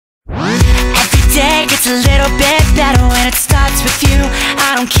day gets a little bit better when it starts with you.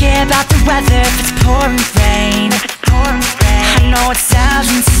 I don't care about the weather if it's pouring rain. I know it sounds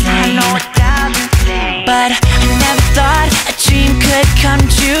insane, but I never thought a dream could come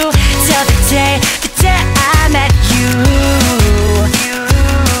true till the day I met you.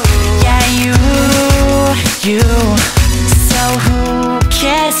 Yeah, you. So who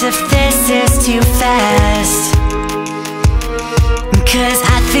cares if this is too fast? 'Cause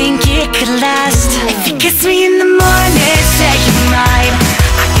I think it could last. If you kiss me in the morning, say you're mine,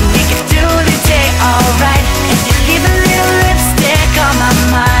 I can make it through the day alright. If you leave a little lipstick on my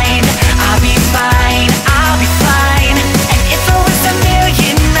mind, I'll be fine, I'll be fine. And if I was a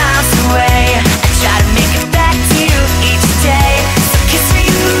million miles away, I'd try to make it back to you each day. So kiss me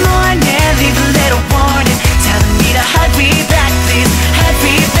in the morning, leave a little warning, telling me to hurry back, please,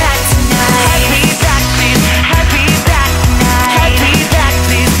 hurry back tonight. Hurry back, please, hurry back tonight. Hurry back,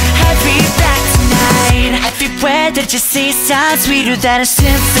 please, hurry back tonight. Everywhere that you see sounds sweeter than a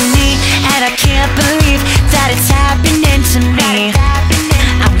symphony, and I can't believe that it's happening to me.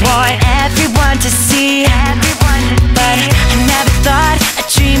 I want everyone to see, but I never thought a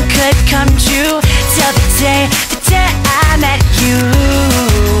dream could come true till the day I met you.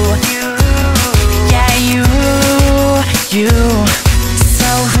 Yeah, you. So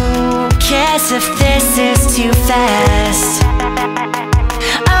who cares if this is too fast?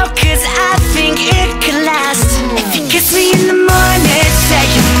 Oh, 'cause I think it could last. If you kiss me in the morning, say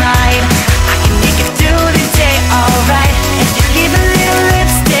you're mine, I can make it through the day alright. If you leave a little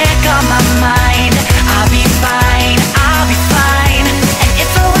lipstick on my mind, I'll be fine, I'll be fine. And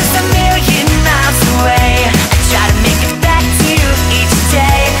if I was a million miles away, I'd try to make it back to you each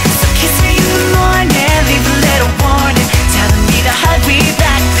day. So kiss me in the morning, leave a little warning, telling me to hurry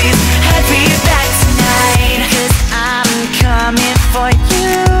back, please, hurry back tonight. 'Cause I'm coming for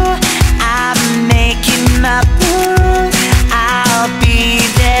you, I'm making my move, I'll be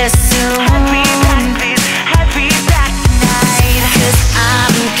there soon. Hurry back, please, hurry back tonight. 'Cause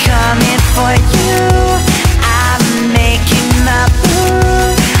I'm coming for you, I'm making my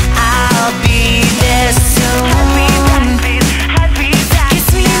move, I'll be there soon. Hurry back, please, hurry back. Kiss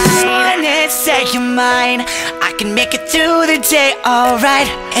me in the morning, say you're mine, I can make it through the day alright.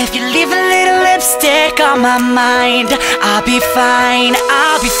 If you leave a little lipstick on my mind, I'll be fine,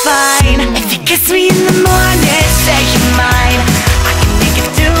 I'll be fine. If you kiss me in the morning, say you're mine,